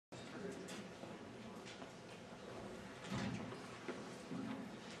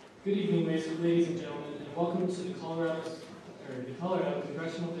Good evening, ladies and gentlemen, and welcome to the Colorado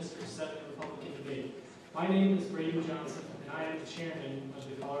Congressional District 7 Republican debate. My name is Braden Johnson, and I am the chairman of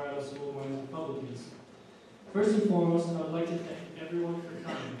the Colorado School of Women's Republicans. First and foremost, I would like to thank everyone for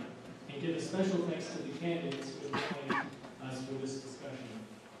coming, and give a special thanks to the candidates who have joined us for this discussion.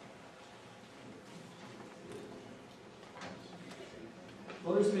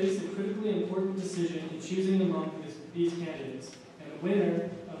 Voters face a critically important decision in choosing among these candidates, and the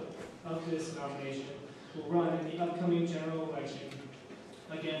winner of this nomination will run in the upcoming general election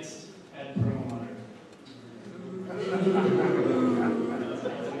against Ed Perlmutter.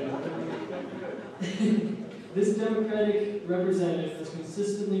 This Democratic representative has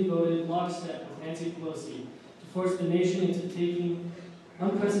consistently voted lockstep with Nancy Pelosi to force the nation into taking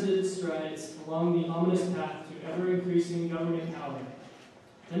unprecedented strides along the ominous path to ever-increasing government power.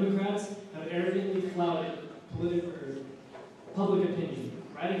 Democrats have arrogantly flouted public opinion,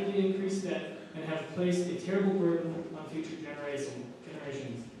 radically increased debt, and have placed a terrible burden on future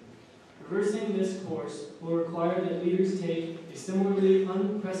generations. Reversing this course will require that leaders take a similarly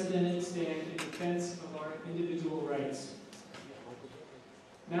unprecedented stand in defense of our individual rights.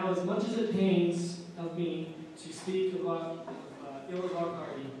 Now, as much as it pains of me to speak ill of our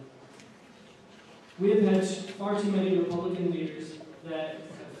party, we have had far too many Republican leaders that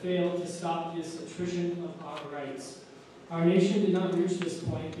have failed to stop this attrition of our rights. Our nation did not reach this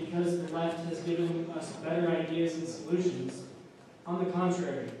point because the left has given us better ideas and solutions. On the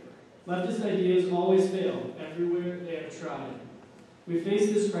contrary, leftist ideas always fail everywhere they have tried. We face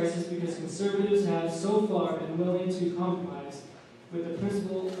this crisis because conservatives have so far been willing to compromise with the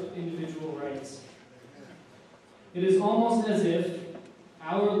principle of individual rights. It is almost as if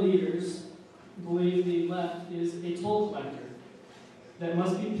our leaders believe the left is a toll collector that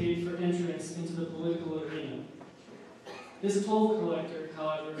must be paid for entrance into the political arena. This toll collector,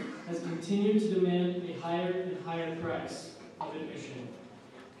 however, has continued to demand a higher and higher price of admission.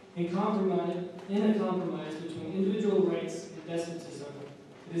 In a compromise between individual rights and despotism,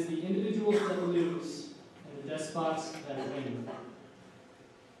 it is the individuals that lose and the despots that win.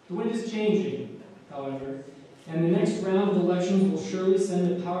 The wind is changing, however, and the next round of elections will surely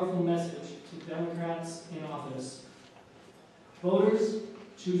send a powerful message to Democrats in office. Voters,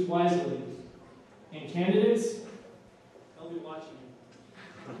 choose wisely, and candidates, they'll be watching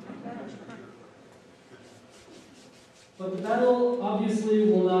you. But the battle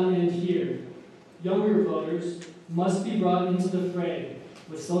obviously will not end here. Younger voters must be brought into the fray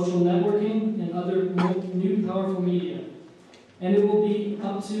with social networking and other new powerful media. And it will be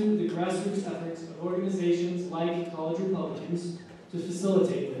up to the grassroots efforts of organizations like College Republicans to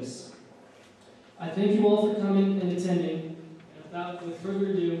facilitate this. I thank you all for coming and attending. And with further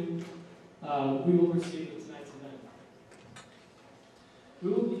ado, we will proceed with tonight's event. We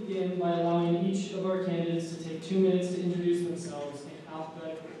will begin by allowing each of our candidates to take 2 minutes to introduce themselves in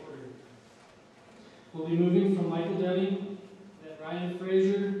alphabetical order. We'll be moving from Michael Deming, then Ryan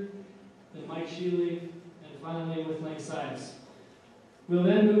Frazier, then Mike Shealy, and finally with Lane Sides. We'll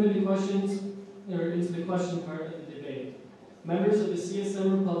then move into the question part of the debate. Members of the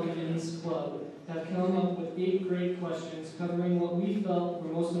CSM Republicans Club have come up with 8 great questions covering what we felt were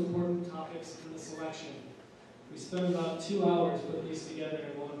most important topics in this election. We spent about 2 hours putting these together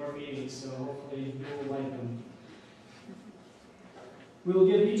in one of our meetings, so hopefully you will like them. We will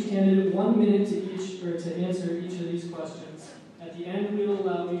give each candidate 1 minute to answer each of these questions. At the end, we will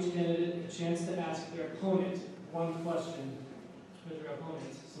allow each candidate a chance to ask their opponent 1 question with their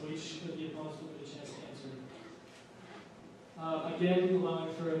opponent, so each of the opponents will get a chance to answer. Again,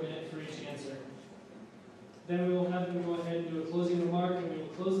 allowing for a minute for each answer. Then we will have them go ahead and do a closing remark, and we will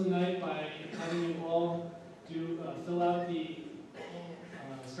close the night by having you all fill out the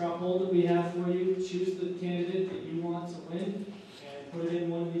straw poll that we have for you. Choose the candidate that you want to win, and put it in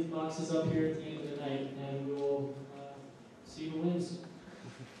one of these boxes up here at the end of the night, and we will see who wins.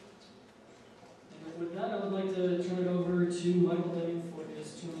 And with that, I would like to turn it over to Michael Deming for his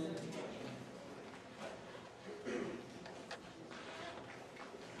 2-minute introduction.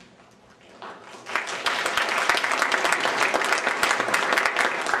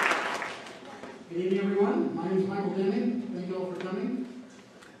 Good evening, everyone. My name is Michael Deming. Thank you all for coming.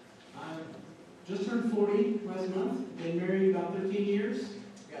 I just turned 40 last month. Been married about 13 years.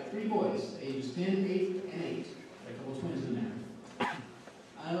 Got 3 boys, ages 10, 8, and 8. Got a couple of twins in there.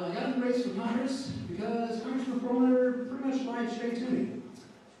 I got in the race for Congress because Congressman Perlmutter pretty much lied straight to me.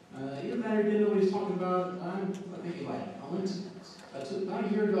 Either that or didn't know what he's talking about. I think he lied. About a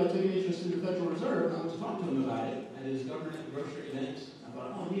year ago, I took an interest in the Federal Reserve, and I went to talk to him about it at his government grocery event. I thought,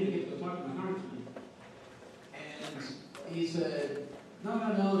 oh, I need to get to go talk to my congressman. And he said, no,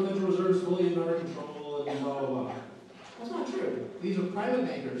 the Federal fully under control and blah, blah, blah. That's not true. These are private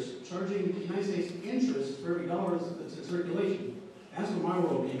bankers charging the United States interest for every dollar that's in circulation. That's when my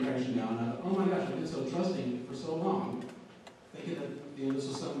world came crashing down. I thought, oh my gosh, I've been so trusting for so long, thinking that this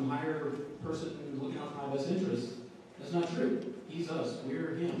was some higher person looking out for my best interest. That's not true. He's us.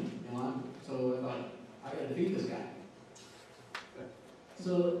 We're him. So I thought, I got to defeat this guy.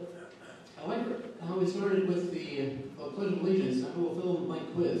 So I like how we started with the Pledge of Allegiance. I'm going to fill in the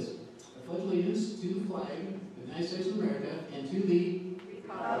blank quiz. I pledge allegiance to the flag of the United States of America and to the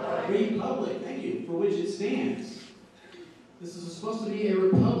Republic, thank you, for which it stands. This is supposed to be a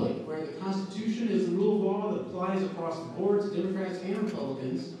republic where the Constitution is the rule of law that applies across the boards, Democrats and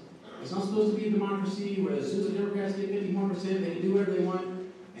Republicans. It's not supposed to be a democracy where as soon as the Democrats get 51%, they can do whatever they want,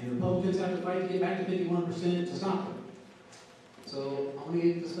 and the Republicans have to fight to get back to 51% to stop them. So I'm going to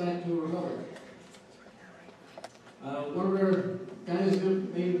get this back to a republic. One of our guys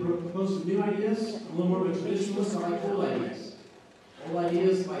maybe propose some new ideas. I'm a little more of a traditionalist. I like old ideas. Old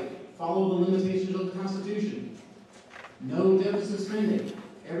ideas like follow the limitations of the Constitution. No deficit spending.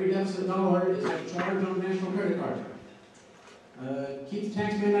 Every deficit dollar is a charge on a national credit card. Keep the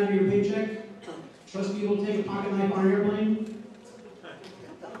tax man out of your paycheck. Trust people to take a pocket knife on an airplane.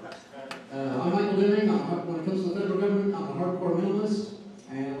 I'm Michael Deming. When it comes to the federal government, I'm a hardcore minimalist.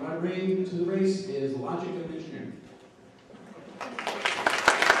 And what I bring to the race is logic and engineering.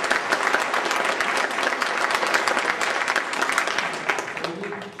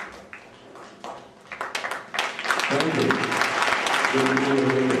 Thank you. I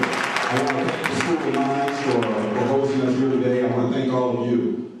want to thank the School of Mines for hosting us here today. I want to thank all of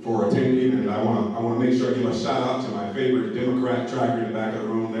you for attending, and I want to make sure I give a shout out to my favorite Democrat tracker in the back of the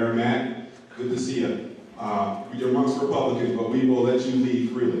room there, Matt. Good to see you. You're amongst Republicans, but we will let you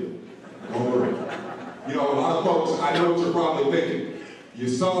lead freely. Don't worry. You know, a lot of folks, I know what you're probably thinking. You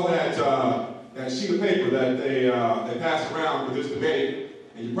saw that sheet of paper that they passed around for this debate,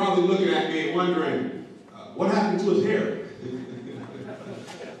 and you're probably looking at me and wondering, what happened to his hair?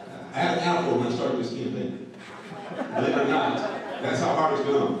 I had an afro when I started this campaign. Believe it or not, that's how hard it's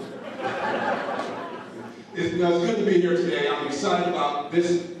been on. It's good to be here today. I'm excited about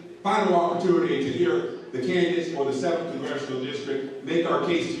this final opportunity to hear the candidates for the 7th Congressional District make our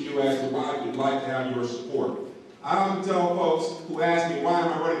case to you as to why we'd like to have your support. I often tell folks who ask me, why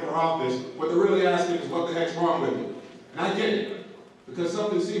am I running for office, what they're really asking is, what the heck's wrong with me? And I get it. Because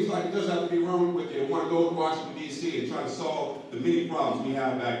something seems like it does have to be wrong with you. I want to go to Washington, D.C. and try to solve the many problems we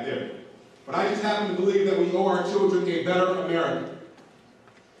have back there. But I just happen to believe that we owe our children a better America.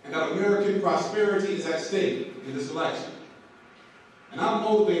 And that American prosperity is at stake in this election. And I'm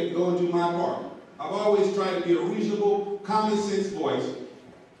motivated to go and do my part. I've always tried to be a reasonable, common sense voice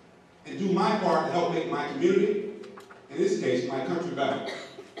and do my part to help make my community, in this case, my country better.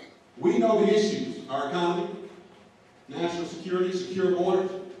 We know the issues, our economy, national security, secure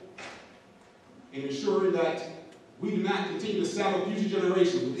borders, and ensuring that we do not continue to saddle future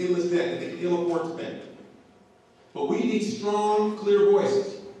generations with endless debt that they can ill afford to pay. But we need strong, clear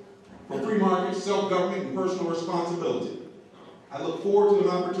voices for free markets, self-government, and personal responsibility. I look forward to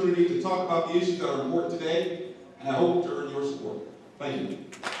an opportunity to talk about the issues that are important today, and I hope to earn your support. Thank you.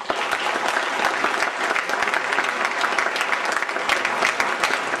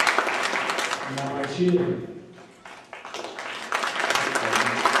 All right, cheer.